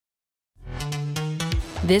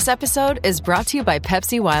This episode is brought to you by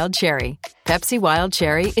Pepsi Wild Cherry. Pepsi Wild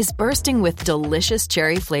Cherry is bursting with delicious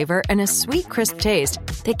cherry flavor and a sweet, crisp taste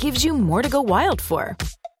that gives you more to go wild for.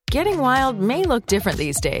 Getting wild may look different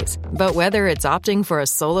these days, but whether it's opting for a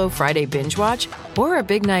solo Friday binge watch or a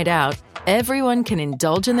big night out, everyone can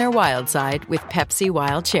indulge in their wild side with Pepsi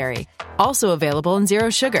Wild Cherry. Also available in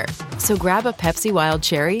Zero Sugar. So grab a Pepsi Wild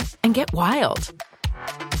Cherry and get wild.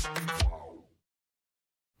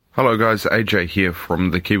 Hello guys, AJ here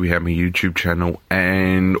from the Kiwi Hammer YouTube channel,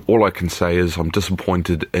 and all I can say is I'm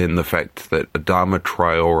disappointed in the fact that Adama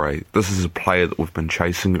Traore, this is a player that we've been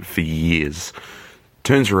chasing for years,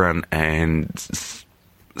 turns around and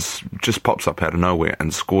just pops up out of nowhere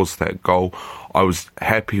and scores that goal. I was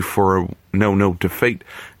happy for a 0-0 defeat,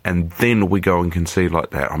 and then we go and concede like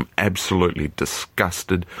that. I'm absolutely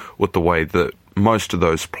disgusted with the way that most of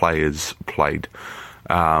those players played.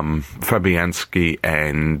 Fabianski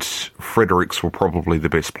and Fredericks were probably the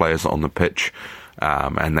best players on the pitch,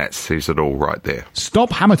 and that says it all right there.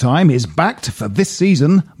 Stop Hammer Time is backed for this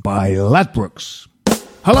season by Ladbrokes.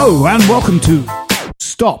 Hello and welcome to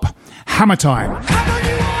Stop Hammer Time.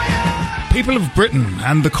 People of Britain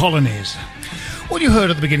and the colonies. What you heard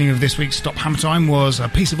at the beginning of this week's Stop Hammer Time was a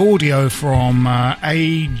piece of audio from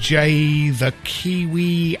AJ the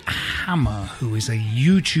Kiwi Hammer, who is a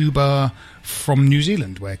YouTuber from New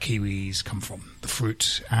Zealand, where kiwis come from, the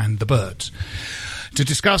fruit and the birds. To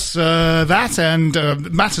discuss that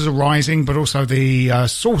and matters arising, but also the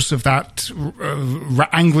source of that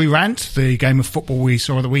angry rant, the game of football we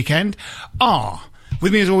saw at the weekend, are,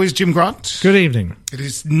 with me as always, Jim Grant. Good evening. It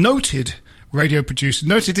is noted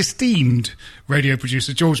esteemed radio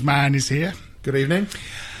producer George Mann is here. Good evening.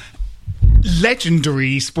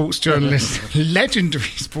 Legendary sports journalist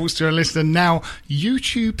and now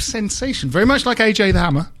YouTube sensation, very much like AJ the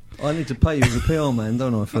Hammer. I need to pay you as a PR man,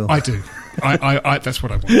 don't I, Phil? I do. I that's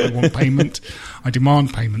what I want. I want payment. I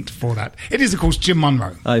demand payment for that. It is, of course, Jim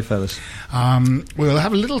Munro. Hey, fellas. We'll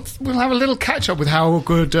have a little catch up with how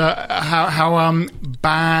good, how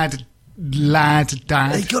bad Lad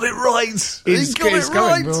Dad. He got it right. He got it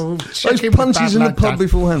right. We'll those punches in the pub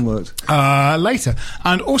beforehand worked. Later.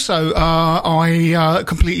 And also, I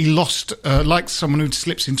completely lost, like someone who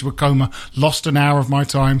slips into a coma, lost an hour of my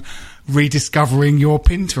time rediscovering your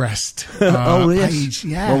Pinterest page.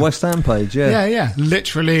 Yeah. My West Ham page, yeah. Yeah.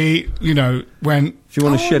 Literally, when... If you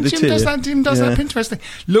want to shed a tear. Jim does that Pinterest thing.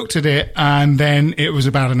 Looked at it, and then it was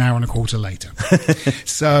about an hour and a quarter later.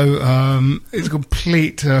 So, it's a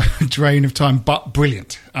complete drain of time, but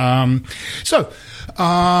brilliant. I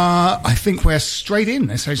think we're straight in,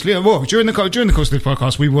 essentially. Well, during the course of this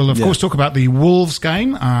podcast, we will, of course, talk about the Wolves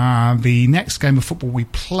game. The next game of football we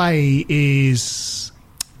play is...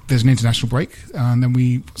 There's an international break, and then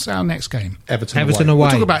what's our next game? Everton away. We'll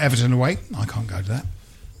talk about Everton away. I can't go to that.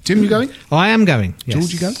 Jim, you going? I am going. Yes.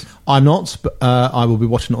 George, you go? I'm not, but I will be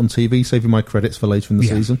watching it on TV, saving my credits for later in the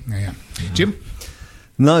season. Yeah. Jim?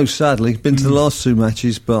 No, sadly. Been to the last two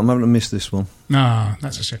matches, but I'm having to miss this one. No,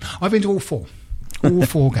 that's a shame. I've been to all four. All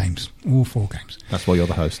four games. That's why you're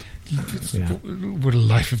the host. What a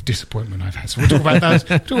life of disappointment I've had. So we'll talk about those,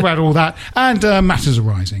 talk about all that, and matters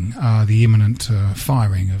arising. The imminent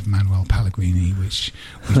firing of Manuel Pellegrini, which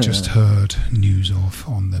we just heard news of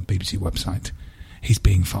on the BBC website. He's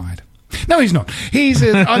being fired. No, he's not. He's.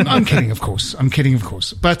 I'm kidding, of course.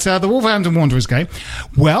 But the Wolverhampton Wanderers game.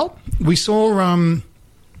 Well, we saw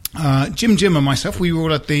Jim and myself. We were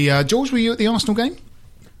all at the. George, were you at the Arsenal game?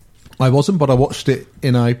 I wasn't, but I watched it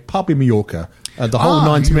in a pub in Mallorca. The whole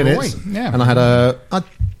 90 minutes, and I had I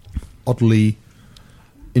oddly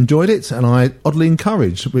enjoyed it, and I oddly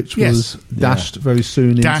encouraged, which was dashed very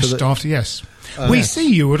soon. We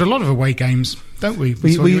see you at a lot of away games, don't we?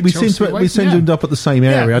 We seem to end up at the same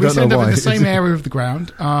area. I don't know why. In the same area of the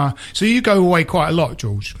ground. So you go away quite a lot,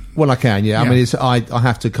 George. Well, I can, I mean, I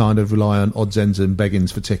have to kind of rely on odds, ends and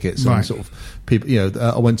beggings for tickets, and sort of people.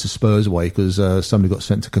 I went to Spurs away because somebody got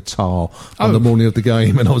sent to Qatar on the morning of the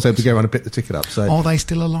game, and I was able to go around and pick the ticket up. So, are they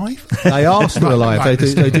still alive? They are still alive.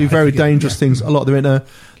 They do very dangerous things. A lot. They're in a.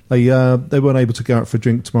 They weren't able to go out for a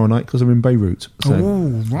drink tomorrow night because they're in Beirut. So. Oh,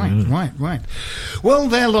 right. Well,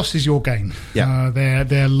 their loss is your gain. Yeah.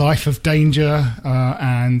 Their life of danger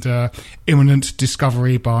and imminent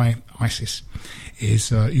discovery by ISIS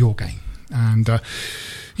is your gain. And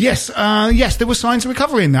yes, there were signs of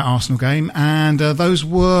recovery in that Arsenal game, and those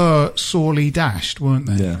were sorely dashed, weren't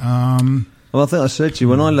they? Yeah. Well, I think I said to you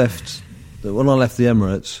when I left the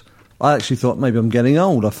Emirates, I actually thought maybe I'm getting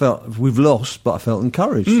old. I felt we've lost, but I felt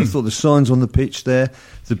encouraged. I thought the signs on the pitch there,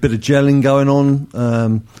 there's a bit of gelling going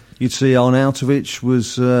on. You'd see Arnautovic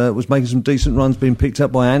was making some decent runs, being picked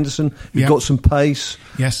up by Anderson. He got some pace.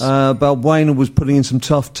 Yes. Balbuena was putting in some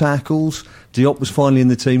tough tackles. Diop was finally in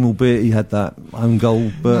the team, albeit he had that own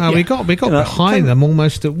goal. But we got behind them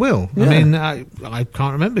almost at will. Yeah. I mean, I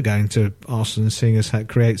can't remember going to Arsenal and seeing us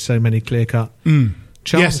create so many clear-cut chances.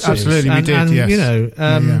 Yes, absolutely, we did. And, yes. You know,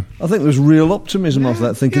 I think there was real optimism of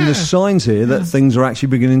that, thinking there's signs here that things are actually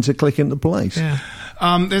beginning to click into place. Yeah.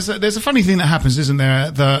 There's a funny thing that happens, isn't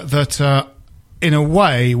there? That in a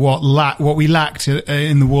way, what we lacked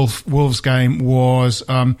in the Wolves game was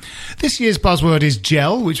this year's buzzword is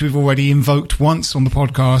gel, which we've already invoked once on the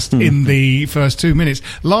podcast in the first 2 minutes.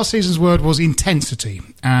 Last season's word was intensity,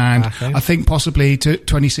 and I think possibly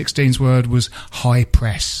 2016's word was high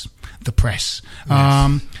press. The press.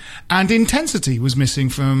 Yes. And intensity was missing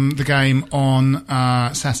from the game on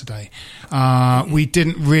Saturday. We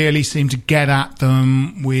didn't really seem to get at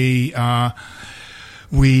them. We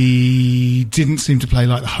didn't seem to play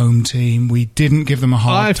like the home team. We didn't give them a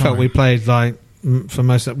hard time. I felt we played like, for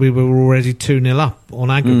most of that, we were already 2-0 up on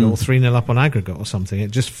aggregate or 3-0 up on aggregate or something. It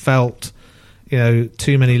just felt,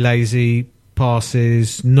 too many lazy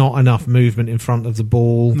passes, not enough movement in front of the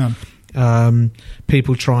ball. No.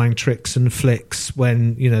 People trying tricks and flicks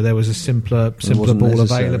when there was a simpler ball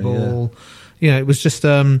available. Yeah. It was just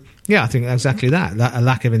I think exactly that a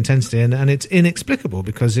lack of intensity, and it's inexplicable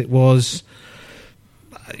because it was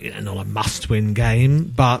not a must-win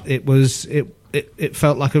game, but it was it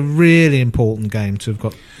felt like a really important game to have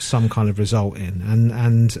got some kind of result in,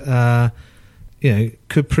 and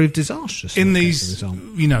could prove disastrous in these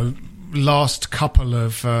last couple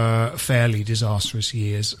of fairly disastrous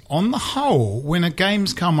years. On the whole, when a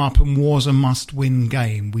game's come up and was a must-win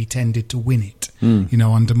game, we tended to win it.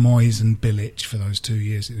 Under Moyes and Bilic for those 2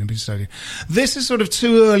 years at the Olympic Stadium. This is sort of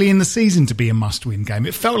too early in the season to be a must-win game.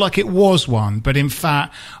 It felt like it was one, but in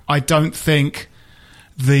fact, I don't think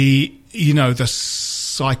the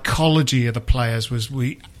psychology of the players was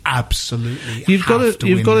we absolutely you've got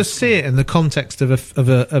to see it in the context of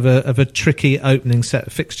a tricky opening set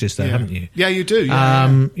of fixtures, though, haven't you? Yeah, you do.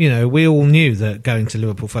 We all knew that going to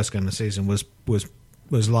Liverpool first game of the season was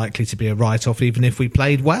likely to be a write-off, even if we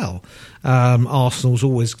played well. Arsenal's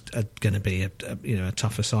always going to be a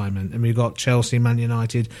tough assignment, and we've got Chelsea, Man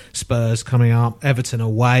United, Spurs coming up, Everton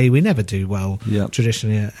away. We never do well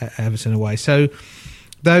traditionally at Everton away, so.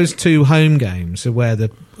 Those two home games are where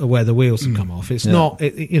the wheels have come off. It's not,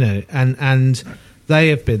 and they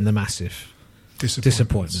have been the massive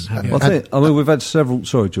disappointment. We've had several.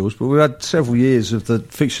 Sorry, George, but we've had several years of the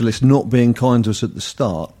fixture list not being kind to us at the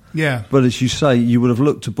start. Yeah. But as you say, you would have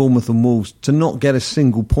looked to Bournemouth and Wolves to not get a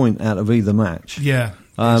single point out of either match. Yeah.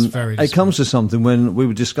 It comes to something when we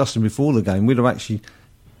were discussing before the game, we'd have actually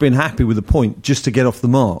been happy with a point just to get off the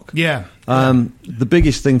mark. Yeah. The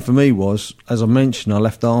biggest thing for me was, as I mentioned, I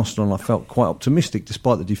left Arsenal and I felt quite optimistic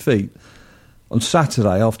despite the defeat. On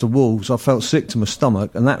Saturday after Wolves, I felt sick to my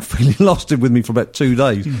stomach, and that feeling lasted with me for about 2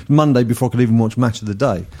 days. Monday before I could even watch Match of the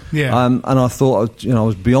Day. Yeah. And I thought, I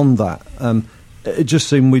was beyond that. It just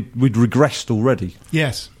seemed we'd regressed already.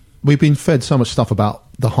 Yes. We've been fed so much stuff about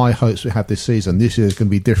the high hopes we had this season. This year is going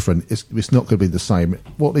to be different. It's not going to be the same.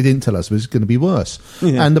 What they didn't tell us was it's going to be worse.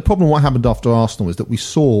 Yeah. And the problem, what happened after Arsenal, is that we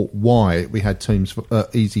saw why we had teams for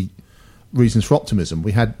easy reasons for optimism.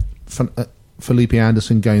 We had Felipe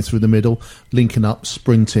Anderson going through the middle, linking up,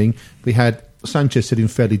 sprinting. We had Sanchez sitting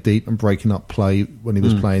fairly deep and breaking up play when he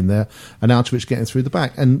was playing there, and Arnautovic getting through the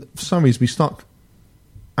back. And for some reason,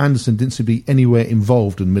 Anderson didn't seem to be anywhere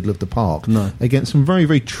involved in the middle of the park against some very,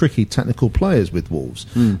 very tricky technical players with Wolves.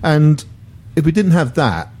 And if we didn't have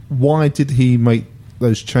that, why did he make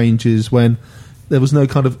those changes when there was no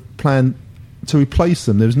kind of plan to replace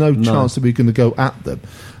them? There was no chance that we were going to go at them.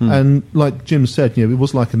 And like Jim said, it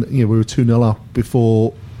was like we were 2-0 up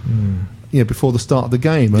before before the start of the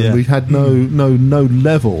game, and we had no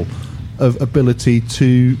level of ability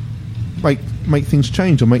to make things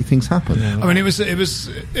change or make things happen. I mean, it was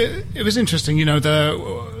interesting.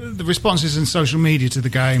 The responses in social media to the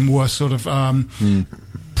game were sort of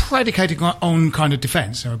predicating on kind of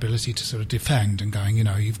defence, their ability to sort of defend and going,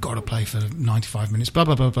 you've got to play for 95 minutes, blah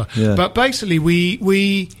blah blah blah. Yeah. But basically,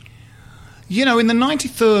 we in the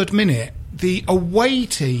 93rd minute, the away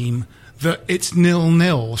team that it's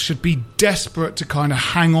 0-0 should be desperate to kind of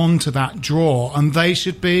hang on to that draw, and they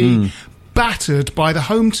should be battered by the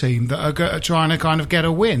home team that are trying to kind of get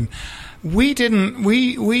a win. We didn't.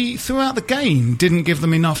 We throughout the game didn't give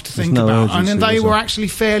them enough to think about, and then they were actually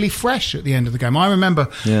fairly fresh at the end of the game. I remember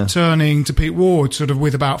turning to Pete Ward sort of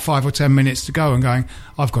with about 5 or 10 minutes to go and going,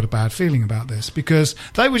 "I've got a bad feeling about this," because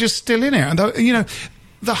they were just still in it, and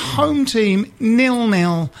the home team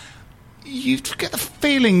 0-0. You get the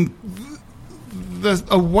feeling the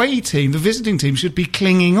away team, the visiting team, should be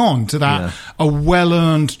clinging on to that a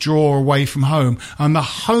well-earned draw away from home, and the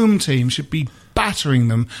home team should be battering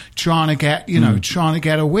them, trying to get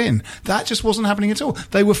a win. That just wasn't happening at all.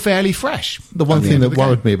 They were fairly fresh. The one thing that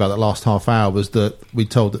worried me about that last half hour was that we'd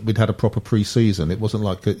told that we'd had a proper pre-season. It wasn't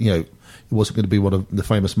like it wasn't going to be one of the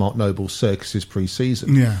famous Mark Noble circuses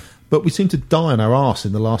pre-season. Yeah. But we seemed to die on our arse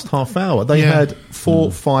in the last half hour. They had 4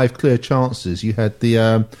 or 5 clear chances. You had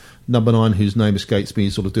the number 9, whose name escapes me,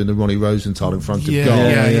 sort of doing the Ronnie Rosenthal in front of goal.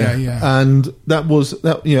 Yeah. And that was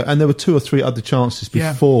that. And there were 2 or 3 other chances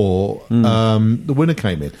before the winner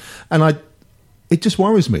came in. And it just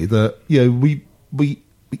worries me that we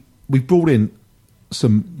brought in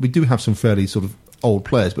some. We do have some fairly sort of old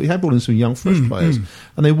players, but we had brought in some young, fresh players,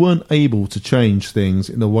 and they weren't able to change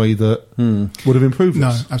things in a way that would have improved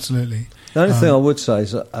us. No, absolutely. The only thing I would say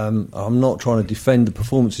is that I'm not trying to defend the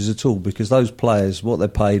performances at all, because those players, what they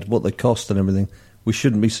paid, what they cost and everything, we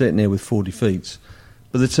shouldn't be sitting here with 4 defeats.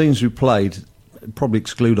 But the teams we played, probably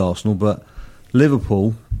exclude Arsenal, but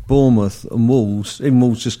Liverpool, Bournemouth and Wolves, even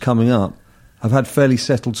Wolves just coming up, have had fairly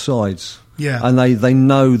settled sides. Yeah. And they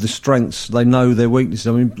know the strengths, they know their weaknesses.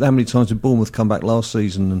 I mean, how many times did Bournemouth come back last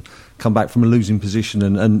season and come back from a losing position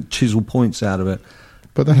and chisel points out of it?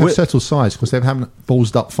 But they have settled sides because they haven't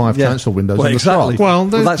ballsed up 5 transfer windows in the exactly. shop. Well,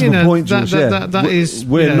 that's my point, George. We're not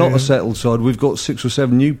know, a settled side. We've got 6 or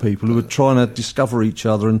 7 new people who are trying to discover each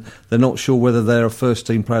other, and they're not sure whether they're a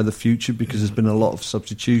first-team player of the future, because there's been a lot of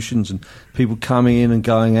substitutions and people coming in and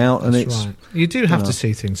going out. And that's right. You do have to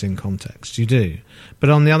see things in context. You do. But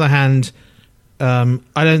on the other hand, I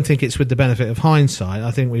don't think it's with the benefit of hindsight.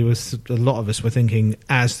 I think a lot of us were thinking,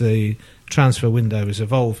 as the transfer window is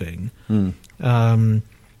evolving,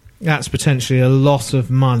 that's potentially a lot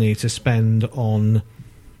of money to spend on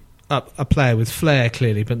a player with flair,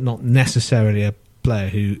 clearly, but not necessarily a player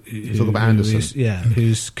who's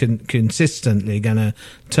consistently going to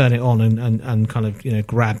turn it on and kind of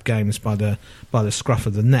grab games by the scruff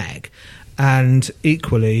of the neck. And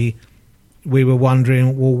equally, we were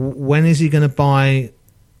wondering, well, when is he going to buy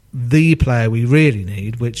the player we really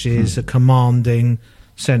need, which is a commanding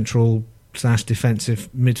central/defensive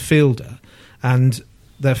midfielder? And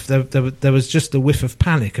there was just a whiff of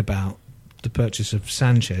panic about the purchase of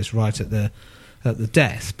Sanchez right at the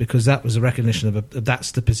death, because that was a recognition of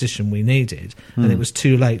that's the position we needed, and it was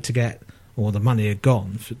too late to get, or the money had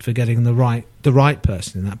gone for getting the right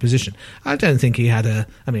person in that position. I don't think he had I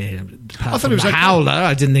thought it was a howler.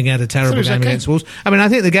 I didn't think he had a terrible game against Wolves. I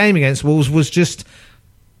think the game against Wolves was just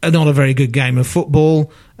not a very good game of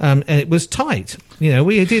football, and it was tight.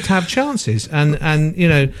 We did have chances, and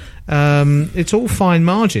it's all fine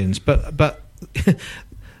margins, but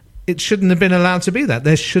it shouldn't have been allowed to be that.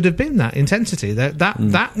 There should have been that intensity.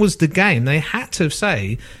 That was the game. They had to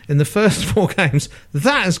say in the first 4 games,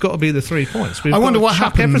 that has got to be the 3 points. I wonder what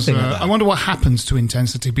happens. I wonder what happens to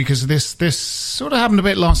intensity, because this sort of happened a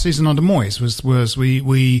bit last season under Moyes. Was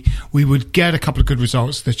we would get a couple of good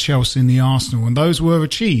results, the Chelsea and the Arsenal, and those were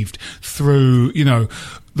achieved through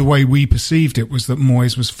the way we perceived it was that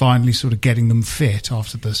Moyes was finally sort of getting them fit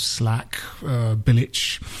after the slack,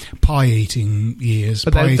 Bilic pie-eating years,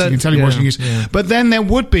 and telewashing years. Yeah. But then there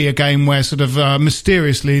would be a game where sort of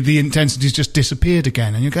mysteriously the intensity's just disappeared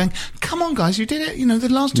again, and you're going, come on guys, you did it, the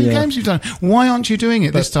last 2 games you've done. Why aren't you doing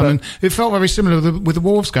it this time? And it felt very similar with the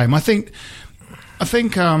Wolves game. I think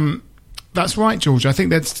that's right, George. I think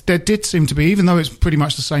there did seem to be, even though it's pretty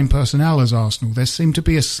much the same personnel as Arsenal, there seemed to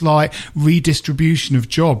be a slight redistribution of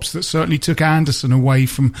jobs that certainly took Anderson away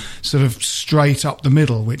from sort of straight up the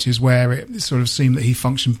middle, which is where it sort of seemed that he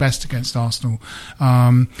functioned best against Arsenal.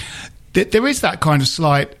 There is that kind of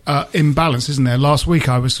slight imbalance, isn't there? Last week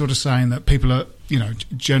I was sort of saying that people are,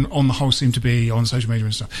 on the whole seem to be, on social media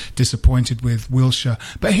and stuff, disappointed with Wilshere.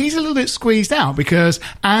 But he's a little bit squeezed out because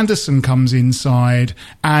Anderson comes inside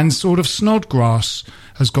and sort of Snodgrass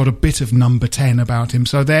has got a bit of number 10 about him.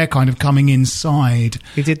 So they're kind of coming inside.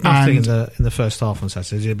 He did nothing in the first half on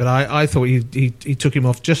Saturday, but I thought he took him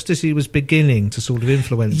off just as he was beginning to sort of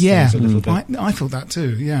influence things a little bit. I thought that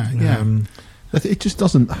too, yeah. It just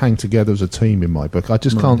doesn't hang together as a team in my book. I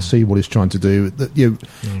just can't see what he's trying to do.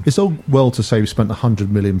 It's all well to say we spent £100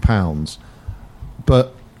 million,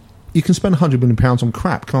 but you can spend £100 million on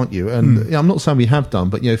crap, can't you? And I'm not saying we have done,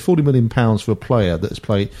 but £40 million for a player that has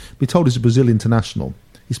played. We told he's a Brazil international.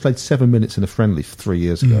 He's played 7 minutes in a friendly 3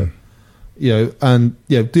 years ago.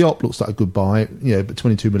 Diop looks like a good buy. But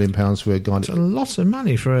 £22 million for a guy. It's a lot of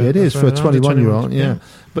money for it is for a 21-year-old. Yeah,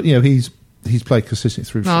 but he's he's played consistently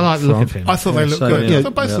through. No, I like the look of him. I thought they looked good. Yeah. I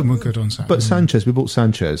thought both of them were good on Saturday. But Sanchez, we bought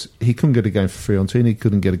Sanchez. He couldn't get a game for Fiorentina. He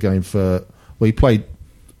couldn't get a game for. Well, he played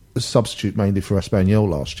a substitute mainly for Espanyol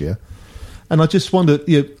last year, and I just wondered.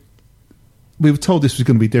 We were told this was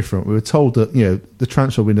going to be different. We were told that the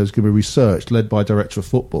transfer window is going to be researched, led by a director of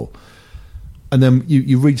football. And then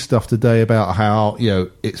you read stuff today about how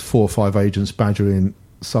it's 4 or 5 agents badgering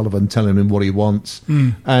Sullivan, telling him what he wants,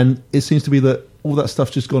 and it seems to be that all that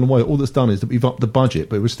stuff's just gone away. All that's done is that we've upped the budget,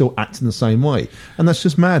 but we're still acting the same way, and that's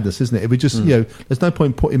just madness, isn't it? If we just there's no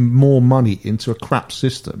point putting more money into a crap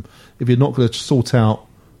system if you're not going to sort out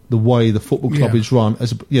the way the football club is run.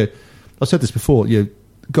 As I said this before,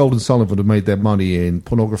 Gold and Sullivan have made their money in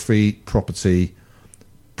pornography, property,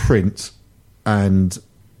 print, and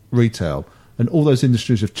retail. And all those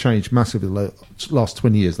industries have changed massively in the last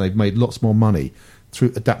 20 years. They've made lots more money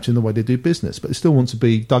through adapting the way they do business. But they still want to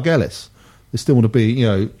be Doug Ellis. They still want to be,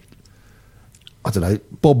 I don't know,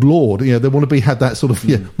 Bob Lord. They want to have that sort of,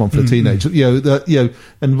 one for a teenager,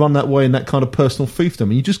 and run that way in that kind of personal fiefdom.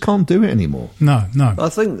 And you just can't do it anymore. No. I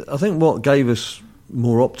think what gave us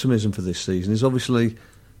more optimism for this season is obviously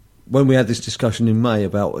when we had this discussion in May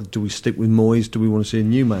about do we stick with Moyes, do we want to see a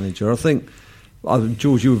new manager? I think,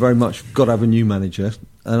 George, you were very much got to have a new manager,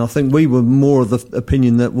 and I think we were more of the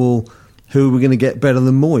opinion that, who are we going to get better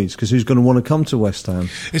than Moyes? Because who's going to want to come to West Ham?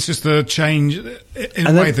 It's just the change,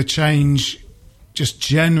 the change just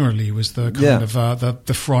generally was the kind of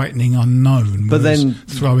the frightening unknown. But then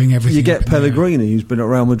throwing everything. You get Pellegrini, who's been at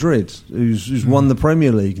Real Madrid, who's won the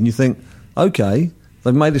Premier League, and you think, okay,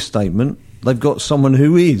 they've made a statement. They've got someone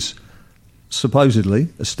who is supposedly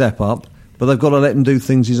a step up, but they've got to let him do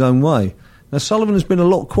things his own way. Now, Sullivan has been a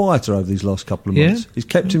lot quieter over these last couple of months. He's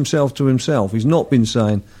kept himself to himself. He's not been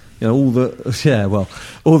saying, there's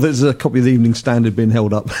a copy of the Evening Standard being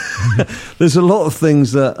held up. There's a lot of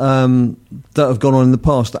things that have gone on in the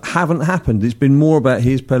past that haven't happened. It's been more about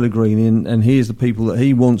here's Pellegrini and here's the people that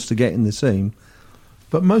he wants to get in the team.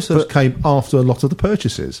 But most of those came after a lot of the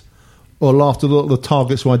purchases, or after a lot of the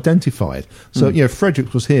targets were identified. So,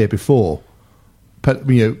 Frederick was here before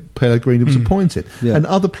Pellegrini was appointed. Yeah. And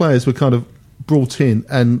other players were kind of brought in,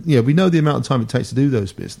 and we know the amount of time it takes to do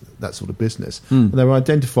that sort of business. And they were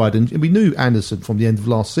identified, and we knew Anderson from the end of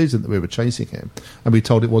last season that we were chasing him, and we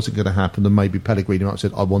told it wasn't going to happen, and maybe Pellegrini might have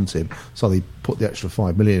said, I want him, so they put the extra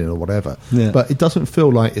 $5 million in or whatever. But it doesn't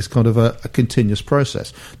feel like it's kind of a continuous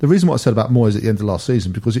process. The reason why I said about Moyes at the end of last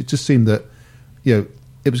season, because it just seemed that it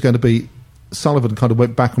was going to be Sullivan kind of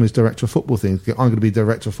went back on his director of football thing. I'm going to be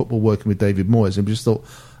director of football working with David Moyes, and we just thought,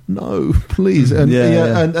 no, please. And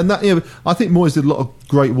and that I think Moyes did a lot of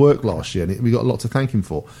great work last year, and we got a lot to thank him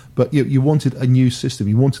for. But you wanted a new system,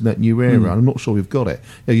 you wanted that new era, and I'm not sure we've got it.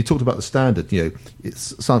 You talked about the standard.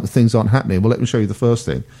 It's some things aren't happening. Well, let me show you the first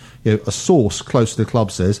thing. A source close to the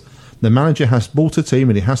club says the manager has bought a team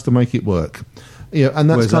and he has to make it work. And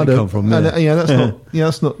that's Where's kind that of come from?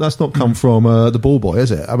 That's not come from the ball boy,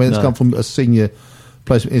 is it? I mean, it's come from a senior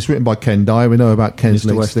placement. It's written by Ken Dyer. We know about Ken's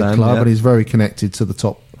links to the club, and he's very connected to the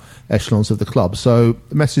top echelons of the club. So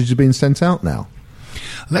the message is being sent out now.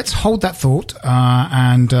 Let's hold that thought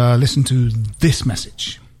and listen to this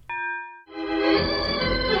message.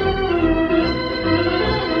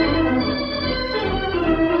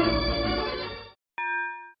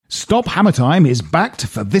 Stop Hammer Time is backed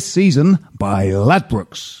for this season by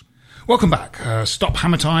Ladbrokes. Welcome back. Stop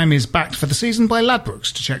Hammer Time is backed for the season by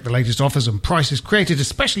Ladbrokes. To check the latest offers and prices created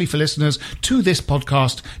especially for listeners to this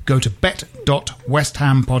podcast, go to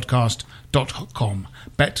bet.westhampodcast.com.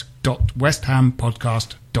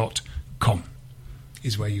 bet.westhampodcast.com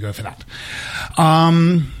is where you go for that.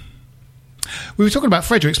 We were talking about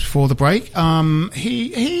Fredericks before the break.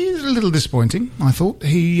 He's a little disappointing, I thought.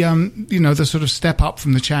 He, the sort of step up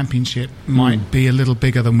from the Championship might be a little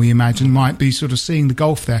bigger than we imagined, might be sort of seeing the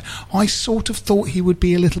golf there. I sort of thought he would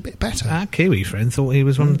be a little bit better. Our Kiwi friend thought he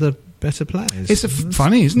was one of the better players. It's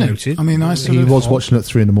funny, isn't it? Noted. I mean, he was watching at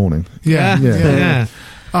 3 a.m. Yeah.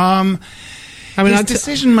 I mean, his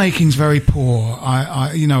decision making's very poor.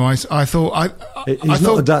 I thought he's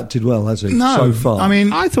not adapted well, has he? No, so far. I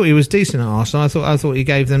mean, I thought he was decent at Arsenal. I thought he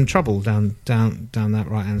gave them trouble down that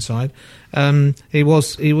right hand side. He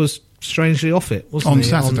was strangely off it, wasn't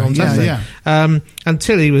he? On Saturday. Yeah.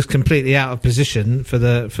 Until he was completely out of position for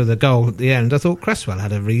the goal at the end. I thought Cresswell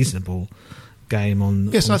had a reasonable game on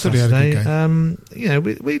Yes, on I thought Saturday. He had a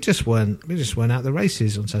good game. We just weren't out the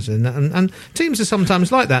races on Saturday, and teams are sometimes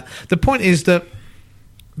like that. The point is that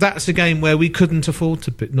that's a game where we couldn't afford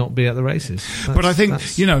to not be at the races. But I think,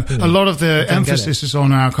 a lot of the emphasis is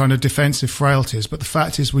on our kind of defensive frailties, but the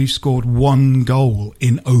fact is we've scored 1 goal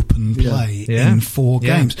in open play in 4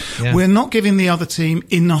 games. Yeah. We're not giving the other team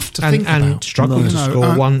enough to think about. And struggled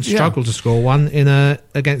to score one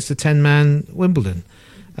against a 10-man Wimbledon.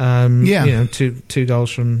 Two goals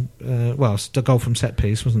from a goal from set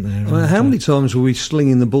piece, wasn't there? How many times were we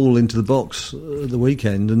slinging the ball into the box at the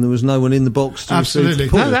weekend, and there was no one in the box to absolutely?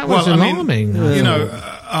 No, that was alarming.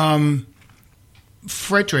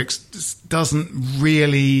 Fredericks doesn't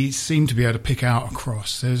really seem to be able to pick out a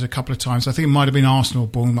cross. There's a couple of times, I think it might have been Arsenal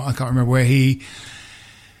ball, I can't remember, where he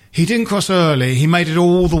didn't cross early. He made it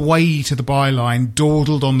all the way to the byline,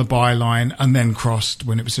 dawdled on the byline, and then crossed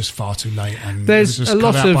when it was just far too late. And there's it was just a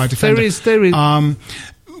lot cut out by a defender. There is.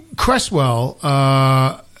 Cresswell,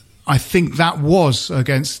 I think that was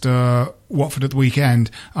against Watford at the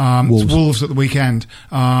weekend. Wolves at the weekend.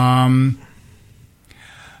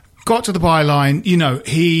 Got to the byline.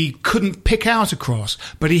 He couldn't pick out a cross,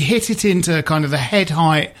 but he hit it into kind of the head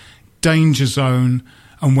height danger zone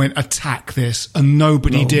and went, attack this, and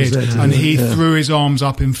nobody did. And he threw his arms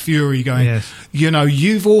up in fury going,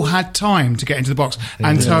 you've all had time to get into the box.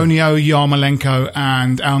 Antonio, Yarmolenko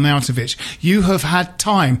and Arnautovic, you have had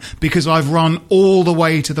time because I've run all the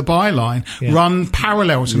way to the byline, run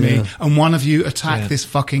parallel to me, and one of you attacked this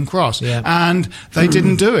fucking cross. Yeah. And they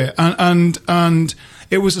didn't do it. And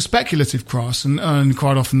it was a speculative cross, and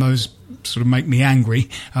quite often those sort of make me angry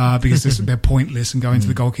because they're pointless and go into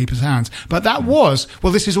the goalkeeper's hands. But that was,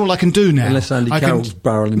 this is all I can do now. Unless Andy Carroll's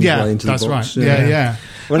barrelling his way into the box. That's right. Yeah.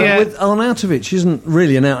 With Arnautovic isn't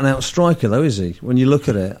really an out-and-out striker, though, is he? When you look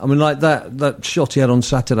at it. I mean, like that shot he had on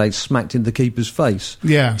Saturday smacked in the keeper's face.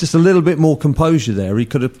 Yeah. Just a little bit more composure there. He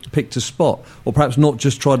could have picked a spot, or perhaps not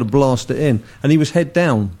just tried to blast it in. And he was head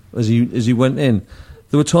down as he went in.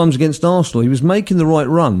 There were times against Arsenal he was making the right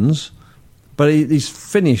runs, but his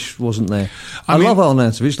finish wasn't there. I love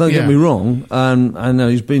Arnautovic, don't get me wrong, and I know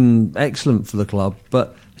he's been excellent for the club,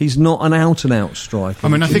 but he's not an out-and-out striker. I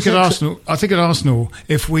mean, I think at Arsenal,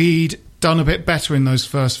 if we'd done a bit better in those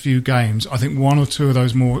first few games, I think 1 or 2 of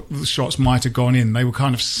those more shots might have gone in. They were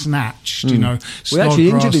kind of snatched, We actually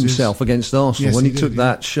injured himself against Arsenal when he took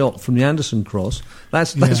that shot from the Anderson cross.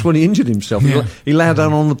 That's when he injured himself. Yeah. He lay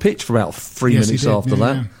down on the pitch for about 3 minutes after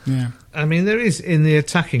that. Yeah. I mean, there is, in the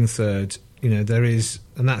attacking third, there is,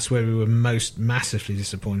 and that's where we were most massively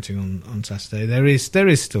disappointing on Saturday. There is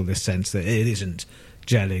still this sense that it isn't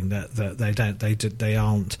gelling, that they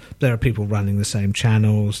aren't. There are people running the same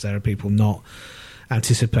channels. There are people not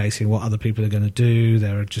anticipating what other people are going to do.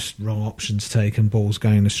 There are just wrong options taken, balls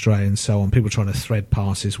going astray, and so on. People trying to thread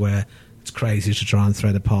passes where it's crazy to try and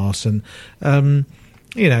thread a pass, and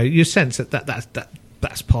you sense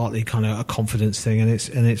that's partly kind of a confidence thing, and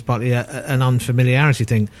it's partly an unfamiliarity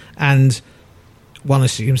thing, and one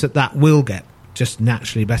assumes that will get just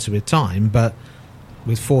naturally better with time, but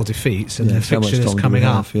with 4 defeats and the fixtures coming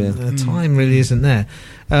up, the time really isn't there.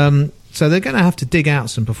 So they're going to have to dig out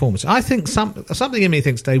some performance. I think something in me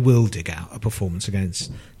thinks they will dig out a performance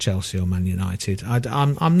against Chelsea or Man United.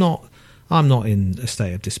 I'm not in a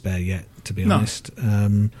state of despair yet, to be honest.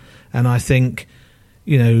 And I think,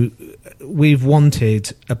 we've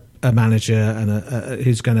wanted a manager and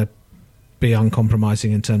who's going to be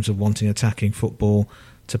uncompromising in terms of wanting attacking football,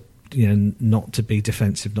 to not to be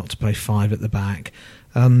defensive, not to play 5 at the back.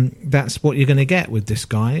 That's what you're going to get with this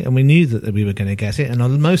guy, and we knew that we were going to get it,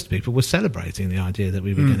 and most people were celebrating the idea that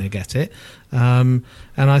we were going to get it. And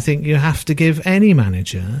I think you have to give any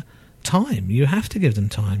manager time. You have to give them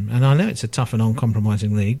time, and I know it's a tough and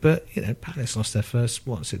uncompromising league, but Palace lost their first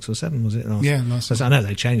 6 or 7, was it? I know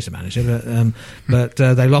they changed the manager, but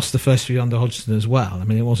they lost the first few under Hodgson as well. I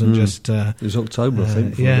mean, it wasn't just it was October, I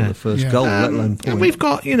think, for the first goal, let alone point. And we've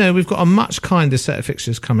got a much kinder set of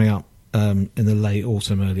fixtures coming up in the late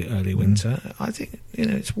autumn, early winter. I think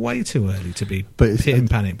it's way too early to be hitting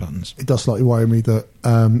panic buttons. It does slightly worry me that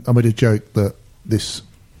I made a joke that this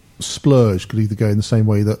splurge could either go in the same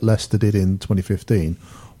way that Leicester did in 2015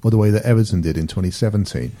 or the way that Everton did in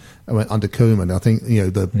 2017 under Koeman. I think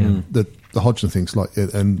the Hodgson thing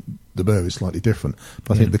and the Burr is slightly different,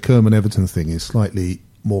 but I think the Koeman Everton thing is slightly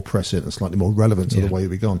more prescient and slightly more relevant to the way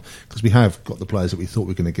we've gone, because we have got the players that we thought we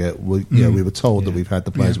were going to get. We were told that we've had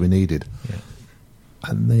the players we needed,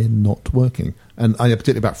 and they're not working. And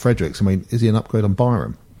particularly about Fredericks, I mean, is he an upgrade on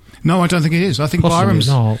Byram? No, I don't think it is. I think Possibly Byram's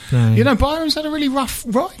not, no. You know, Byram's had a really rough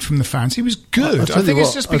ride from the fans. He was good. I think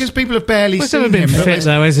it's just because people have barely Well, seen he's never him. been fit,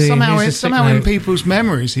 though, has he? Somehow, He's a sick somehow in note. people's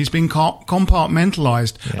memories, he's been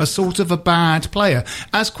compartmentalised as sort of a bad player,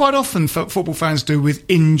 as quite often football fans do with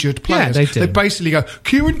injured players. they do. They basically go,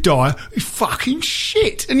 Kieran Dyer is fucking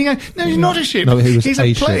shit, and you go, no, he's not a shit. No, he was he's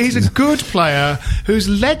a shit. He's a good player whose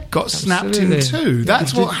leg got snapped in Absolutely. two.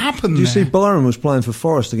 That's what happened. Do you see there. Byram was playing for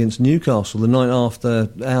Forest against Newcastle the night after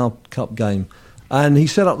our cup game, and he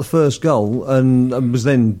set up the first goal and was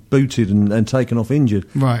then booted and taken off injured.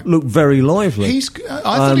 Right. Looked very lively. I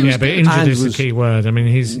thought he was Yeah, but good. injured And is the was- key word. I mean,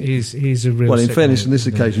 he's a real. Well, in sick fairness, note, on this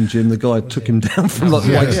isn't he? occasion, Jim, the guy took him down from like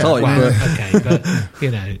the waist height. Well, but okay, but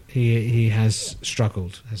you know, he has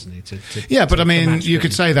struggled, hasn't he? Yeah, but I mean, match you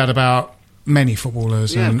could fitness. say that about many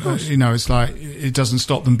footballers, Yeah, of and course. you know, it's like it doesn't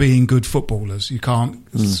stop them being good footballers. You can't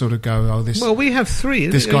sort of go, oh, this Well, we have three.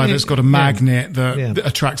 this guy that's got a magnet that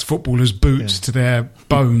attracts footballers' boots to their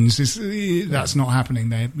bones. That's not happening.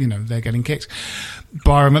 They're getting kicks.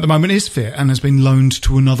 Byram at the moment is fit and has been loaned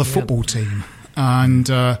to another football team, and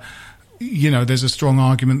there's a strong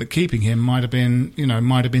argument that keeping him might have been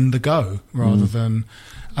the go rather than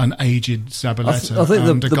an aged Zabaleta. I think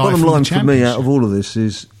and a the guy bottom from line the for me out Championship. of all of this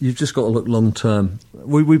is you've just got to look long term.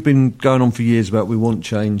 We've been going on for years about we want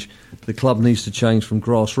change. The club needs to change from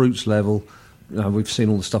grassroots level. We've seen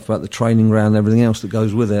all the stuff about the training ground and everything else that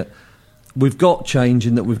goes with it. We've got change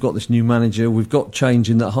in that we've got this new manager. We've got change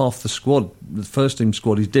in that half the squad, the first team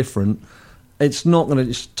squad, is different. It's not going to.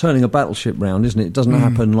 It's turning a battleship round, isn't it? It doesn't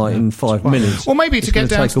happen in 5 minutes. Well, maybe It's to get gonna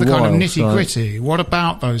down take to the a kind of while, nitty gritty. What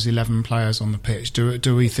about those 11 players on the pitch?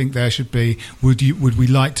 Do we think there should be? Would we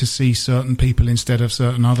like to see certain people instead of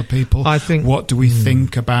certain other people? I think. What do we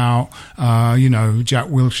think about? Jack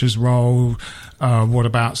Wilshere's role. What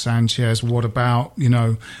about Sanchez? What about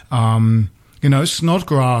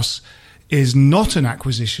Snodgrass? Is not an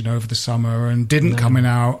acquisition over the summer and didn't come in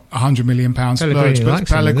our £100 million splurge. But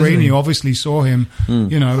Pellegrini obviously saw him,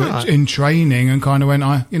 in training and kind of went,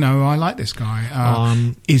 I like this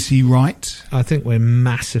guy. Is he right? I think we're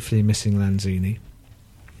massively missing Lanzini,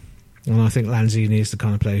 and I think Lanzini is the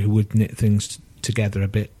kind of player who would knit things together a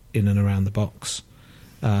bit in and around the box.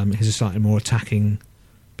 He's a slightly more attacking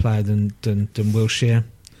player than Wilshere,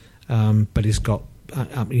 but he's got. I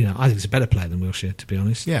think he's a better player than Wilshere, to be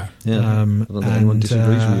honest. Yeah. I don't think anyone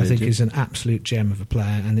disagrees with you, I think Jim. he's an absolute gem of a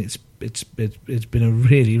player, and it's been a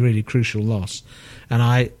really, really crucial loss.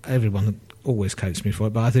 And everyone always quotes me for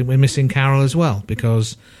it, but I think we're missing Carroll as well,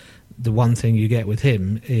 because the one thing you get with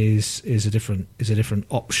him is a different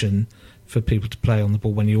option for people to play on the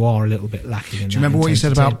ball when you are a little bit lacking. Do you remember what you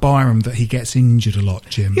said about Byram, that he gets injured a lot,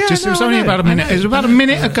 Jim? Yeah, it was only about a minute. It was about a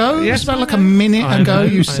minute ago. Yes, it was about a minute ago.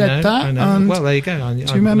 You I said know, that. I know. And Well, there you go. do you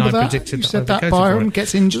remember that? Predicted You said that I'd be Byram quoted for it.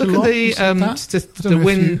 gets injured a Look lot. at You said that. I the don't know if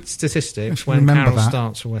win you statistics if you when remember Carroll that.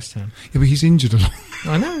 starts for West Ham. Yeah, but he's injured a lot.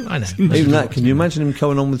 I know. Even that, can you imagine him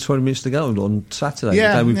coming on with 20 minutes to go on Saturday,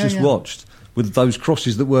 Yeah, the game we've yeah, just yeah. watched, with those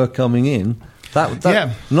crosses that were coming in? That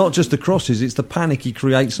Yeah. Not just the crosses, it's the panic he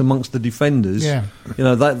creates amongst the defenders. Yeah.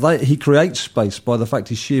 He creates space by the fact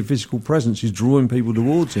his sheer physical presence is drawing people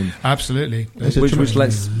towards him. Absolutely. Which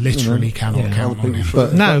lets literally cannot count on him.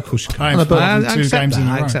 But No, of course you can't. I've but- got 2 games in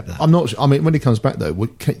a I row. accept that. I'm not. I mean, when he comes back though,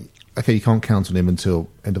 you can't count on him until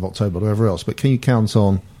end of October or whatever else. But can you count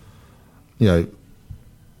on,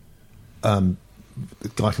 the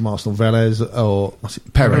guy from Arsenal, Velez, or what's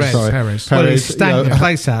it? Perez. Sorry. Perez. Well, he Perez, stank the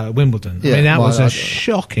place out at Wimbledon. Yeah, I mean, that well, was a I-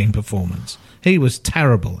 shocking performance. He was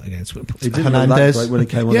terrible against He Wimbledon. didn't look that Hernandez. great when he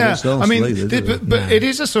came on Yeah, against Arsenal I mean, either, did he? but it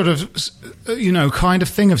is a sort of, kind of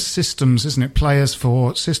thing of systems, isn't it? Players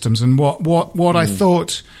for systems. And what I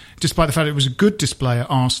thought, despite the fact it was a good display at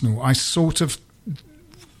Arsenal, I sort of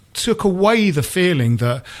took away the feeling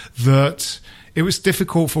that it was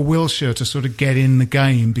difficult for Wilshere to sort of get in the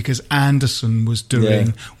game because Anderson was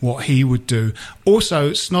doing what he would do.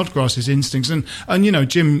 Also, Snodgrass's instincts, and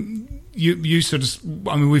Jim, you sort of,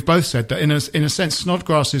 I mean, we've both said that in a sense,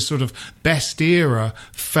 Snodgrass's sort of best era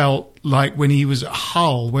felt like when he was at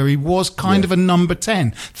Hull, where he was kind of a number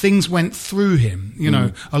 10. Things went through him.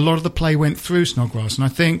 A lot of the play went through Snodgrass, and I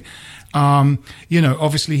think.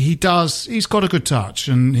 Obviously he's got a good touch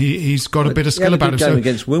and he's got a bit of skill about him. He had a good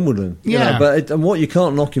game against Wimbledon. And what you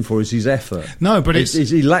can't knock him for is his effort. No, but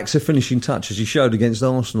he lacks a finishing touch, as he showed against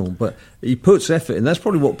Arsenal, but he puts effort in. That's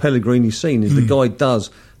probably what Pellegrini's seen, is the guy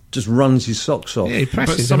just runs his socks off. Yeah, he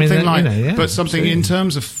presses. But something I mean, in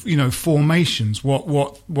terms of formations,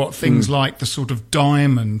 what things like the sort of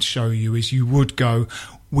diamond show you is you would go,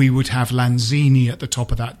 we would have Lanzini at the top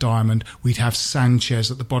of that diamond. We'd have Sanchez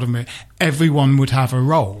at the bottom of it. Everyone would have a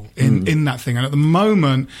role in that thing. And at the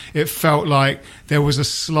moment, it felt like there was a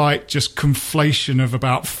slight just conflation of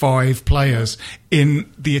about 5 players in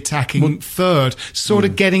the attacking third, sort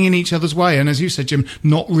of getting in each other's way. And as you said, Jim,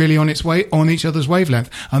 not really on each other's wavelength.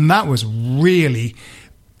 And that was really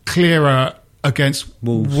clearer against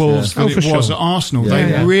Wolves than it was at Arsenal.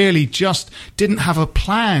 They really just didn't have a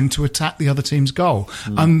plan to attack the other team's goal.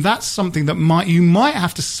 And that's something that you might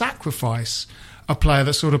have to sacrifice a player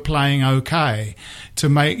that's sort of playing okay to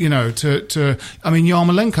make, I mean,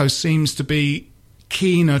 Yarmolenko seems to be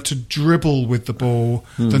keener to dribble with the ball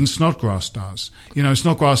than Snodgrass does.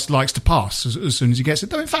 Snodgrass likes to pass as soon as he gets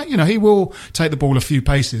it. Though, in fact, he will take the ball a few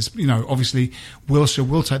paces. Obviously, Wilshere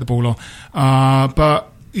will take the ball on. But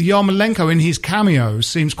Yarmolenko in his cameos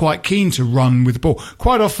seems quite keen to run with the ball,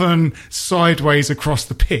 quite often sideways across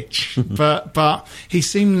the pitch, but he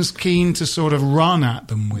seems keen to sort of run at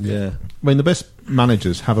them with it. I mean, the best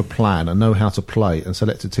managers have a plan and know how to play and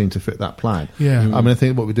select a team to fit that plan. I mean, I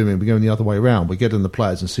think what we're doing, we're going the other way around. We're getting the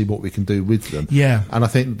players and see what we can do with them. And I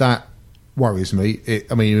think that worries me. It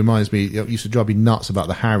reminds me, it used to drive me nuts about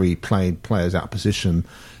the Harry playing players out of position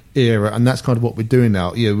era, and that's kind of what we're doing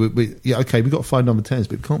now. We've got 5 number 10s,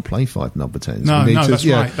 but we can't play 5 number 10s.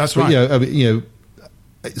 That's right.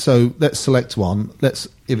 So let's select one. If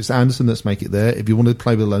it's Anderson, let's make it there. If you want to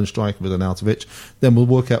play with a lone striker with Arnautovic, then we'll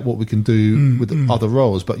work out what we can do with other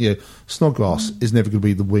roles. But Snodgrass is never going to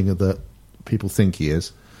be the winger that people think he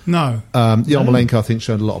is. No. Yarmolenko, I think,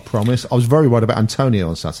 showed a lot of promise. I was very worried about Antonio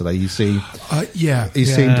on Saturday. He seemed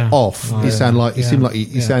off. He sounded like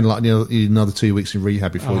he sounded like another 2 weeks in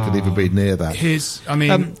rehab before he could even be near that.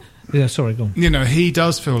 Sorry, go on. He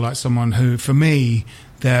does feel like someone who, for me,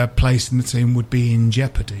 their place in the team would be in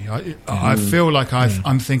jeopardy. I feel like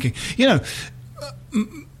I'm thinking,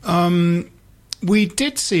 we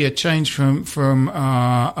did see a change from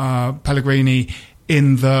Pellegrini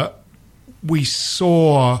in that we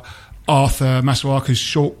saw Arthur Masuaku's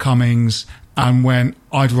shortcomings and went,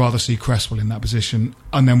 I'd rather see Cresswell in that position,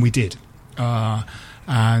 and then we did.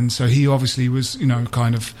 And so he obviously was,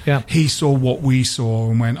 he saw what we saw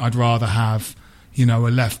and went, I'd rather have, a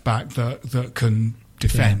left back that can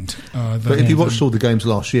defend. But if you watched all the games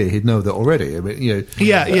last year, he'd know that already. I mean, you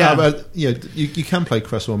can play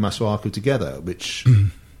Cresswell and Masuaku together, which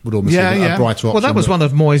would almost be a brighter option. Well, that was one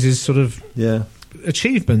of Moyes' sort of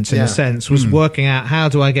achievements in a sense, was working out how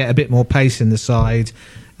do I get a bit more pace in the side.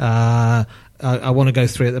 I want to go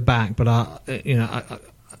 3 at the back, but I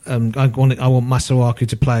want Masuaku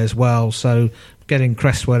to play as well. So getting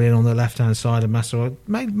Cresswell in on the left-hand side of Masuaku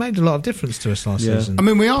made a lot of difference to us last season. I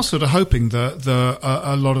mean, we are sort of hoping that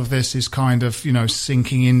a lot of this is kind of,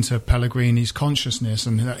 sinking into Pellegrini's consciousness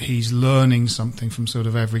and that he's learning something from sort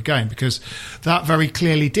of every game, because that very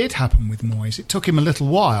clearly did happen with Moyes. It took him a little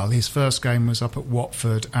while. His first game was up at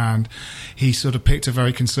Watford and he sort of picked a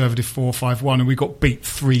very conservative 4-5-1 and we got beat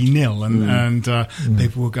 3-0 and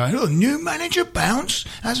people were going, new manager bounce,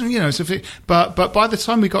 but by the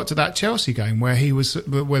time we got to that Chelsea game where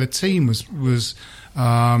the team was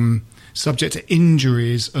subject to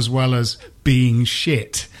injuries as well as being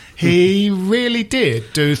shit, he really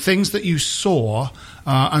did do things that you saw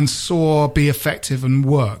be effective and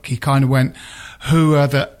work. He kind of went, who are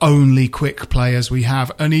the only quick players we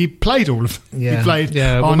have? And he played all of them. He played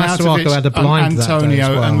Arnautovic,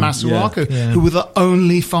 Antonio and Masuaku, who were the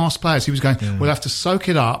only fast players. He was going, we'll have to soak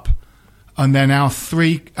it up, and then our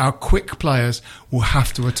quick players will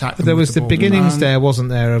have to attack them. But there was the beginnings there, wasn't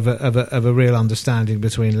there, of a real understanding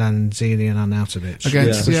between Lanzini and Arnautovic, which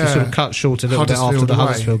was sort of cut short a little bit after the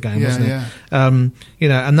Huddersfield game, wasn't it? And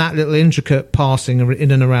that little intricate passing in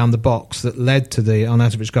and around the box that led to the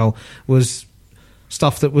Arnautovic goal was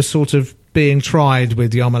stuff that was sort of being tried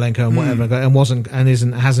with Yarmolenko and whatever,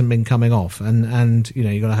 and hasn't been coming off, and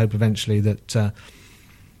you've got to hope eventually that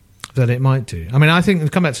it might do. I mean, I think,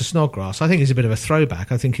 come back to Snodgrass, I think he's a bit of a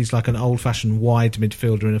throwback. I think he's like an old-fashioned wide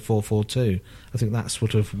midfielder in a 4-4-2. I think that's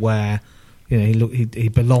sort of where he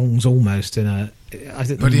belongs almost in a.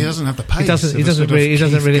 But he doesn't have the pace. He doesn't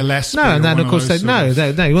really. No, and then of course he's not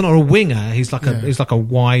a winger. He's like a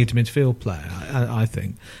wide midfield player. I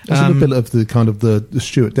think it's a little bit of the kind of the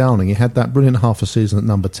Stuart Downing. He had that brilliant half a season at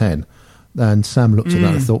number 10, and Sam looked at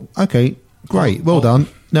that and thought, okay, great, well done.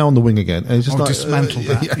 Now on the wing again, and he's just dismantle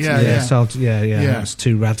that. That's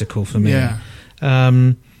too radical for me.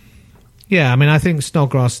 I mean, I think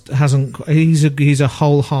Snodgrass hasn't. He's a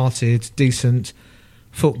wholehearted, decent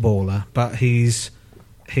footballer, but he's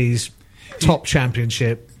top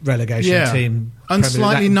Championship relegation team. And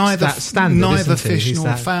slightly neither fish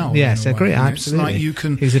nor fowl. Yes, I agree. Absolutely. It's like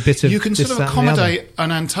you can sort of accommodate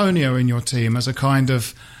an Antonio in your team as a kind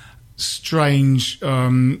of strange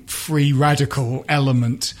free radical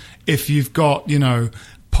element if you've got,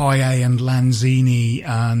 Payet and Lanzini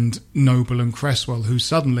and Noble and Cresswell, who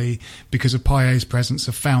suddenly, because of Payet's presence,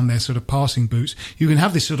 have found their sort of passing boots. You can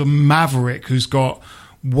have this sort of maverick who's got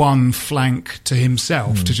one flank to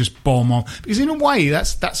himself to just bomb on. Because in a way,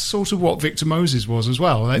 that's sort of what Victor Moses was as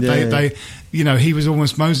well. They he was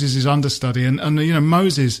almost Moses' understudy, and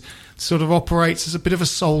Moses sort of operates as a bit of a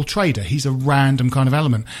sole trader. He's a random kind of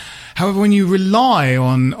element. However, when you rely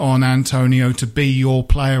on Antonio to be your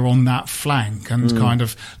player on that flank and kind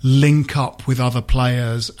of link up with other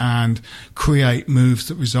players and create moves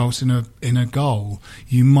that result in a goal,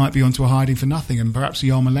 you might be onto a hiding for nothing. And perhaps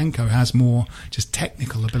Yarmolenko has more just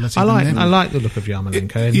technical ability. I like the look of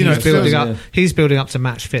Yarmolenko. He's building up to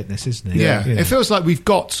match fitness, isn't he? Yeah, it feels like we've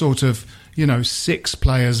got sort of 6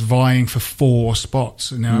 players vying for 4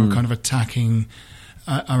 spots in our kind of attacking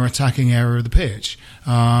area of the pitch,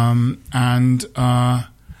 sort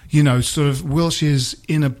of Wilshire's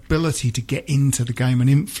inability to get into the game and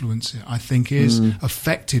influence it, I think, is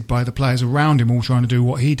affected by the players around him all trying to do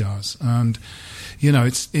what he does, and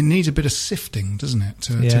it needs a bit of sifting, doesn't it,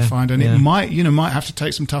 to find, and it might have to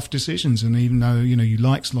take some tough decisions, and even though you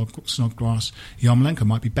like Snodgrass, Yarmolenko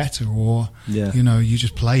might be better, or you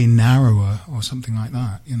just play narrower or something like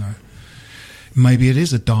that. Maybe it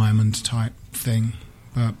is a diamond type thing.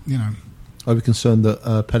 But, I'd be concerned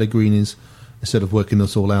that Pellegrini's, instead of working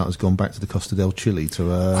us all out, has gone back to the Costa del Chile to...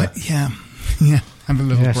 have a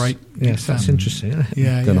little break. Yes, that's interesting.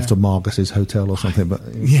 Going off to Margus's hotel or something. But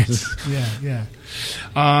yes,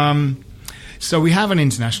 so we have an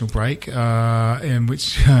international break in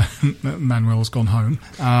which Manuel's gone home.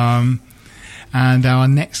 And our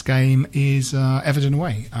next game is Everton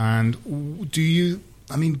away. And do you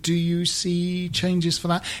see changes for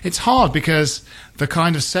that? It's hard because the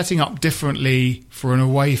kind of setting up differently for an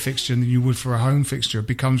away fixture than you would for a home fixture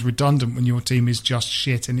becomes redundant when your team is just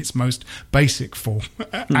shit in its most basic form.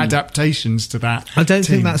 Adaptations to that. I don't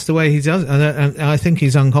think that's the way he does. I think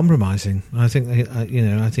he's uncompromising. I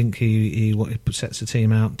think he sets the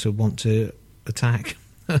team out to want to attack,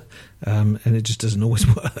 and it just doesn't always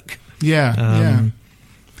work. Yeah.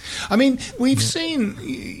 I mean, we've seen,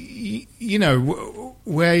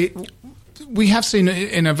 where we have seen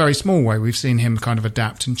in a very small way, we've seen him kind of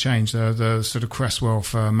adapt and change. The sort of Cresswell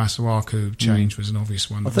for Masuaku change was an obvious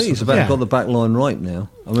one. I think he's about got the back line right now.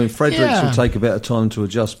 I mean, Fredericks will take a bit of time to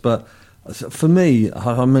adjust, but for me,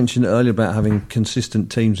 I mentioned earlier about having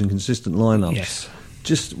consistent teams and consistent lineups. Yes.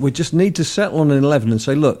 We just need to settle on an 11 and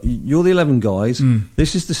say, look, you're the 11 guys,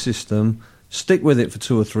 this is the system. Stick with it for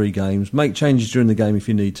 2 or 3 games. Make changes during the game if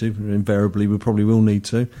you need to. Invariably, we probably will need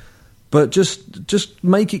to. But just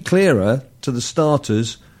make it clearer to the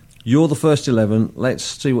starters, you're the first 11, let's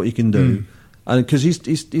see what you can do. And because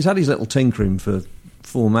he's had his little tinkering for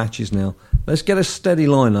 4 matches now. Let's get a steady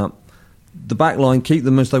lineup. The back line, keep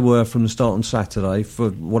them as they were from the start on Saturday for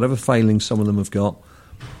whatever failings some of them have got.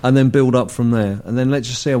 And then build up from there. And then let's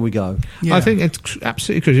just see how we go. Yeah. I think it's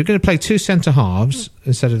absolutely crucial. You're going to play 2 centre-halves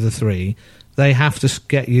instead of the 3. They have to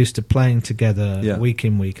get used to playing together week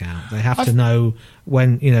in, week out. They have to know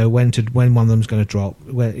when one of them's going to drop.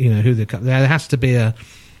 Who they. There has to be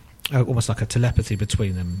almost like a telepathy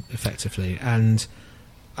between them, effectively. And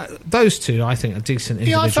those two, I think, are decent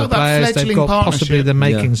individual players. They've got possibly the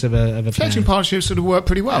makings of a fledgling partnership. Sort of work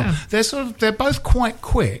pretty well. Yeah. They're both quite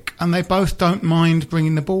quick, and they both don't mind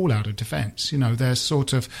bringing the ball out of defence. They're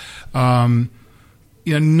sort of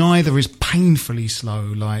neither is painfully slow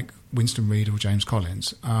like Winston Reid or James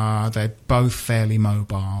Collins. They're both fairly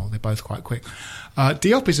mobile. They're both quite quick.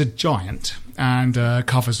 Diop is a giant and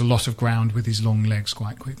covers a lot of ground with his long legs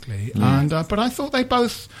quite quickly. But I thought they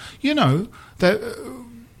both,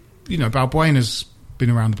 Balbuena's been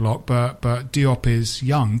around the block, but Diop is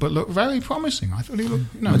young, but look very promising. I thought he looked.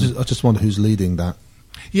 I just wonder who's leading that.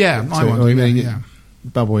 Yeah,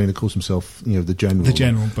 Balbuena calls himself, the general. The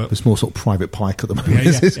general, but it's more sort of Private Pike at the moment.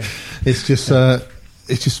 It's just.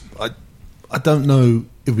 It's just I don't know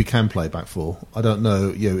if we can play back 4. I don't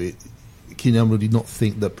know. Can you really not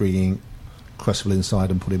think that bringing Cresswell inside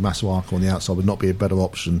and putting Masuaku on the outside would not be a better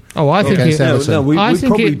option? Oh, I think I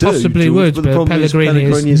think it possibly would, but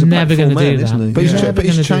Pellegrini is never going to do that. But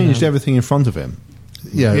he's changed everything in front of him.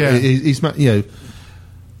 He's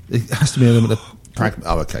it has to be an element of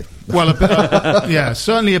Okay. Well,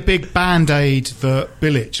 certainly a big band-aid that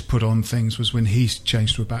Bilic put on things was when he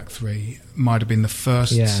changed to a back three. Might have been the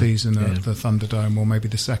first season at the Thunderdome, or maybe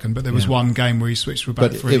the second, but there was one game where he switched to a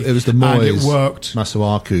back three. It was the Moyes, and it worked.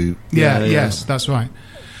 Masuaku. Yes, that's right.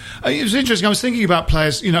 It was interesting. I was thinking about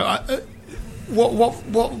players,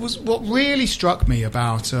 what really struck me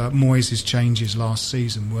about Moyes' changes last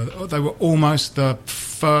season were they were almost the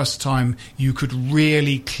first time you could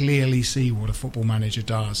really clearly see what a football manager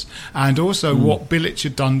does, and also what Bilic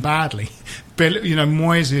had done badly.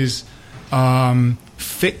 Moyes'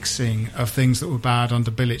 fixing of things that were bad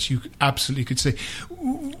under Bilic, you absolutely could see.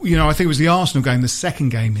 I think it was the Arsenal game, the second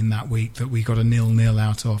game in that week, that we got a 0-0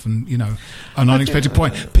 out of, and an unexpected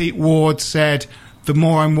point. Pete Ward said, the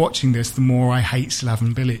more I'm watching this, the more I hate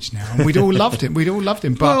Slaven Bilic now. And we'd all loved him.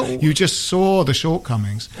 But you just saw the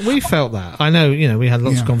shortcomings. We felt that. I know, we had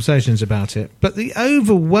lots of conversations about it. But the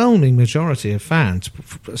overwhelming majority of fans,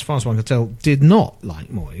 as far as one could tell, did not like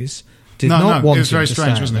Moyes. Want it was very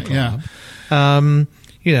strange, wasn't it? Yeah.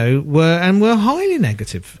 Were highly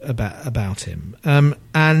negative about him. I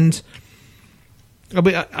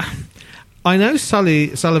know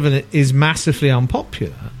Sullivan is massively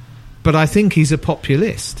unpopular, but I think he's a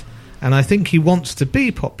populist, and I think he wants to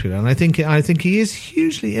be popular, and I think he is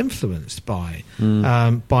hugely influenced by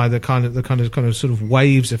the kind of sort of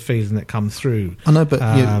waves of feeling that come through. I know, but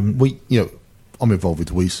I'm involved with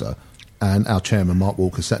WISA, and our chairman Mark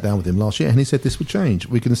Walker sat down with him last year, and he said this would change.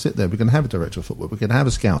 We're going to sit there. We're going to have a director of football. We're going to have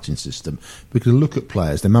a scouting system. We're going to look at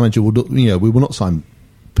players. The manager will, we will not sign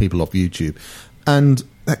people off YouTube, and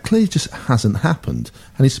that clearly just hasn't happened.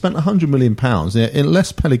 And he spent £100 million.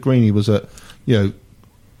 Unless Pellegrini was at,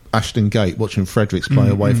 Ashton Gate watching Fredericks play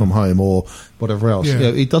away from home or whatever else,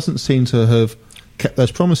 he doesn't seem to have kept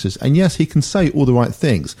those promises. And yes, he can say all the right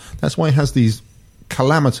things. That's why he has these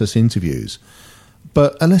calamitous interviews.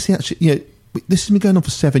 But unless he actually, this has been going on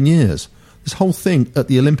for 7 years. This whole thing at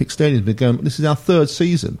the Olympic Stadium has been going. This is our third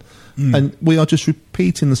season. And we are just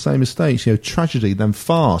repeating the same mistakes, tragedy, then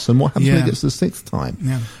farce, and what happens when it gets to the sixth time?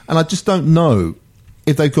 Yeah. And I just don't know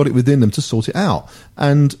if they've got it within them to sort it out.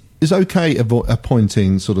 And it's okay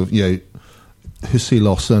appointing sort of,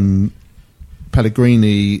 Husilos and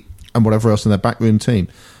Pellegrini and whatever else in their backroom team.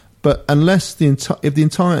 But unless if the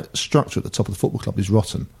entire structure at the top of the football club is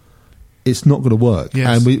rotten, it's not going to work.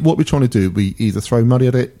 Yes. And what we're trying to do, we either throw money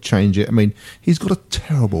at it, change it. I mean, he's got a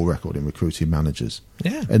terrible record in recruiting managers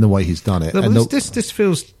in the way he's done it. And this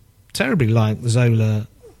feels terribly like the Zola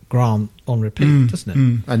Grant on repeat, doesn't it?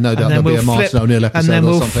 And no doubt there'll be a Martin O'Neill episode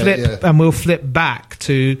or something. And we'll flip back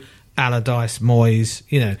to Allardyce, Moyes.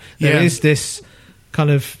 There is this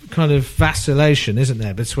kind of vacillation, isn't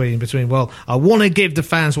there, between well, I want to give the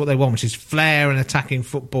fans what they want, which is flair and attacking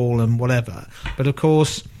football and whatever. But of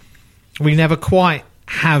course, we never quite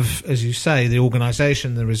have, as you say, the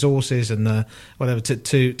organisation, the resources, and the whatever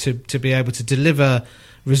to be able to deliver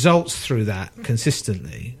results through that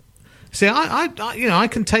consistently. See, I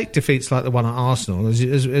can take defeats like the one at Arsenal,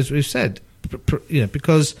 as we've said,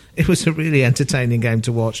 because it was a really entertaining game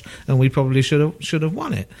to watch, and we probably should have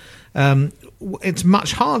won it. It's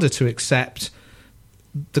much harder to accept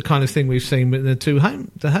the kind of thing we've seen with the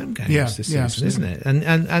home games this season, isn't it?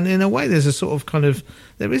 And in a way, there is a kind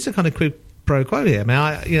of quid pro quo here.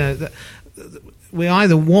 I mean, we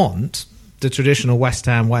either want the traditional West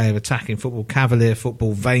Ham way of attacking football, cavalier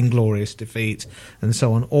football, vainglorious defeat, and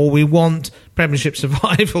so on, or we want Premiership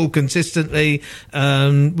survival consistently.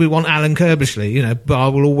 We want Alan Kirbishley, but I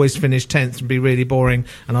will always finish 10th and be really boring,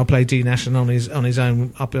 and I'll play D Nash on his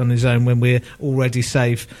own when we're already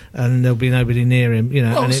safe and there'll be nobody near him. We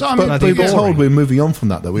were told we were moving on from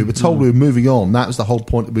that, though. We were told we were moving on. That was the whole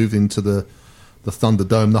point of moving to the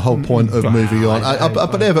Thunderdome. The whole point of moving on.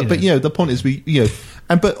 But the point is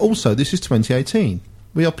but also this is 2018.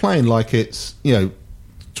 We are playing like it's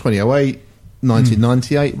 2008,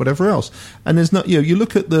 1998, whatever else. And there's no, you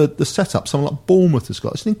look at the setup. Someone like Bournemouth has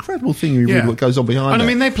got. It's an incredible thing. You read what goes on behind. And I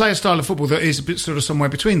mean, they play a style of football that is a bit sort of somewhere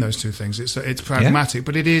between those two things. It's pragmatic,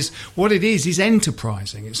 but it is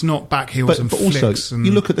enterprising. It's not back heels and flicks. Also,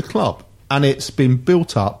 you look at the club, and it's been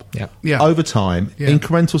built up over time,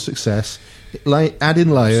 incremental success. Add in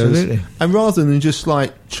layers. Absolutely. And rather than just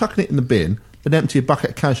like chucking it in the bin and empty a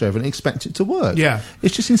bucket of cash over and expect it to work. Yeah.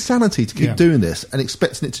 It's just insanity to keep doing this and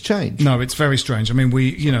expecting it to change. No, it's very strange. I mean,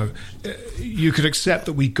 you could accept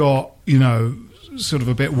that we got, sort of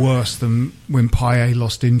a bit worse than when Payet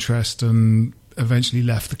lost interest and eventually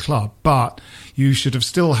left the club, but you should have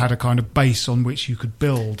still had a kind of base on which you could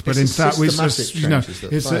build. But in fact, it's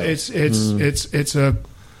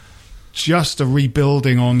just a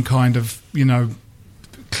rebuilding on kind of,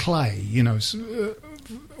 clay,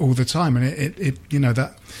 all the time, and it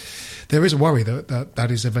that there is a worry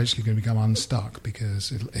that is eventually going to become unstuck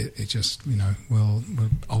because it just will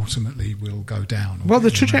ultimately go down. Well,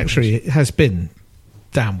 the trajectory has been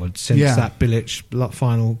downwards since that Bilic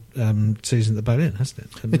final season at the Boleyn, hasn't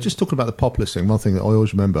it? Just talking about the Populous thing, one thing that I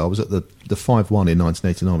always remember, I was at the 5-1 in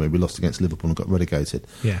 1989 when we lost against Liverpool and got relegated.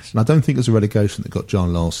 Yes. And I don't think it was a relegation that got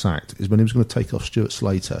John Lyles sacked. Is when he was going to take off Stuart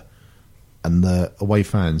Slater, and the away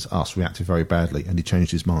fans, us, reacted very badly, and he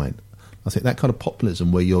changed his mind. I think that kind of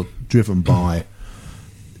populism where you're driven by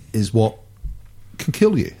is what can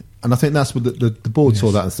kill you. And I think that's what the board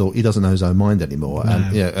saw that and thought he doesn't know his own mind anymore,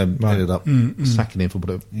 and ended up sacking him for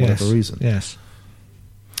whatever reason. Yes.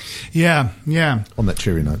 Yeah. On that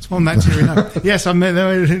cheery note. Yes, I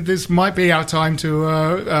mean, this might be our time to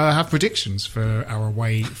have predictions for our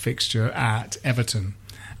away fixture at Everton.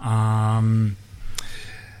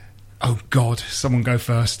 Oh God, someone go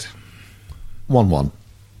first. 1-1.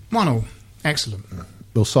 1-1. Excellent.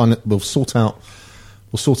 We'll sign it. We'll sort out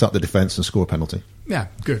the defence and score a penalty. Yeah,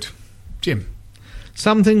 good. Jim?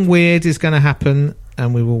 Something weird is going to happen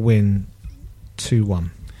and we will win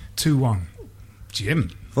 2-1. 2-1. Jim?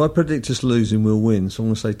 If I predict us losing, we'll win. So I'm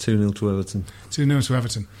going to say 2-0 to Everton. 2-0 to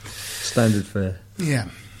Everton. Standard fare. Yeah.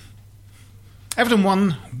 Everton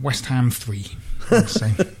 1, West Ham 3. I'd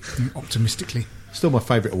say, optimistically. Still, my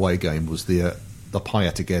favourite away game was the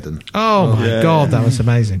Payet-Geddon. Oh my God, that was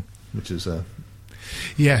amazing. Which is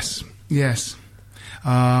yes.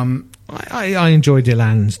 I enjoyed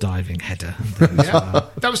Ilan's diving header.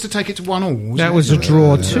 That was to take it to 1-1. That was a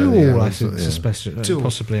draw 2-2, I think,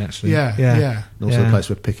 possibly actually. Yeah. And also the place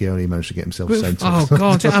where Piccioni managed to get himself sent off. Oh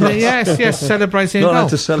God! I mean, yes, celebrating. Not allowed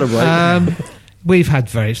to celebrate. We've had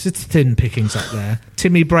very thin pickings up there.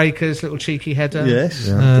 Timmy Breaker's little cheeky header. Yes,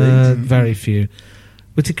 very few.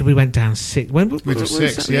 We went down 6. We did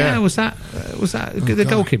 6. Yeah, was that the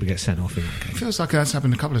goalkeeper gets sent off in that game? It feels like that's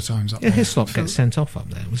happened a couple of times up there. Hislop gets sent off up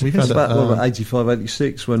there. We've had about 85,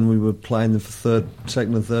 86 when we were playing for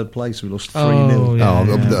second and third place. We lost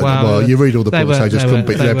 3-0. Well, you read all the books. I just couldn't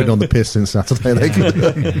beat They've been on the piss since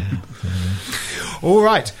Saturday. All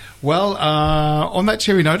right. Well, on that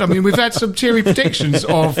cheery note, I mean, we've had some cheery predictions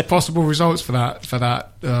of possible results for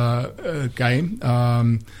that game.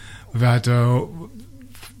 We've had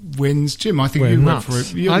wins. Jim, I think you went for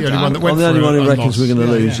it. You're the only one that went for it. I'm the only one who reckons we're going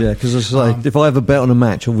to lose, because as I say, if I ever bet on a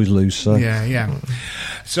match, I always lose. So. Yeah.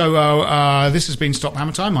 So this has been Stop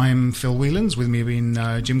Hammer Time. I am Phil Whelans. With me have been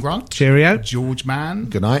Jim Grant. Cheerio. George Mann.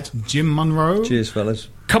 Good night. Jim Munro. Cheers, fellas.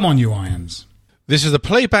 Come on, you Irons. This is a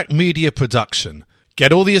Playback Media production.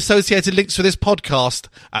 Get all the associated links for this podcast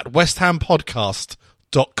at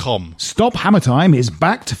westhampodcast.com. Stop Hammer Time is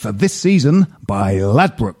backed for this season by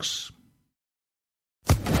Ladbrokes.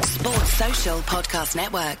 Sports Social Podcast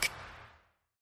Network.